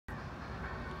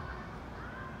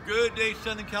Good day,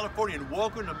 Southern California, and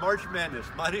welcome to March Madness.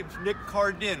 My name's Nick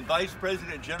Cardin, Vice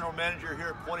President and General Manager here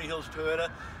at Puente Hills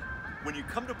Toyota. When you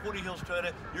come to Puente Hills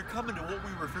Toyota, you're coming to what we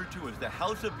refer to as the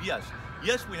House of Yes.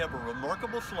 Yes, we have a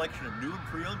remarkable selection of new and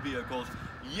pre-owned vehicles.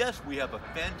 Yes, we have a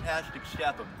fantastic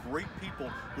staff of great people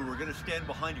who are going to stand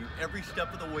behind you every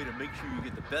step of the way to make sure you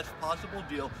get the best possible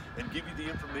deal and give you the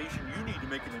information you need to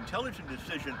make an intelligent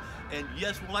decision. And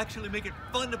yes, we'll actually make it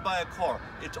fun to buy a car.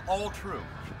 It's all true.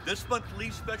 This month's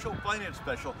lease special, finance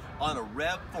special on a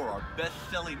RAV4, our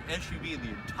best-selling SUV in the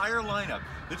entire lineup.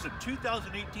 This is a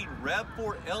 2018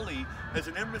 RAV4 LE, has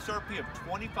an MSRP of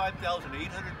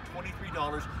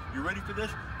 $25,823. You ready for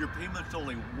this? Your payment's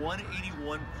only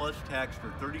 $181 plus tax for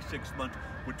 36 months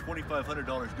with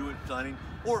 $2,500 due at signing,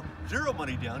 or zero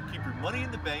money down. Keep your money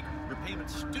in the bank. Your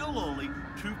payment's still only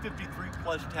 $253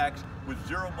 plus tax with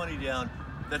zero money down.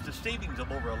 That's a savings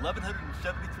of over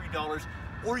 $1,173.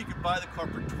 Or you can buy the car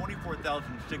for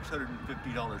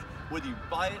 $24,650. Whether you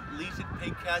buy it, lease it,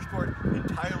 pay cash for it,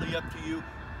 entirely up to you.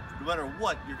 No matter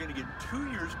what, you're going to get 2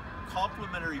 years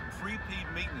complimentary prepaid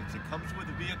maintenance. It comes with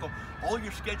the vehicle. All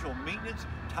your scheduled maintenance,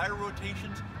 tire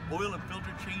rotations, oil and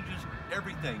filter changes,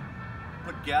 everything.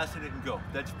 Put gas in it and go.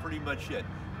 That's pretty much it.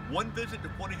 One visit to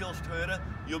Puente Hills Toyota,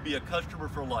 you'll be a customer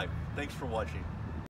for life. Thanks for watching.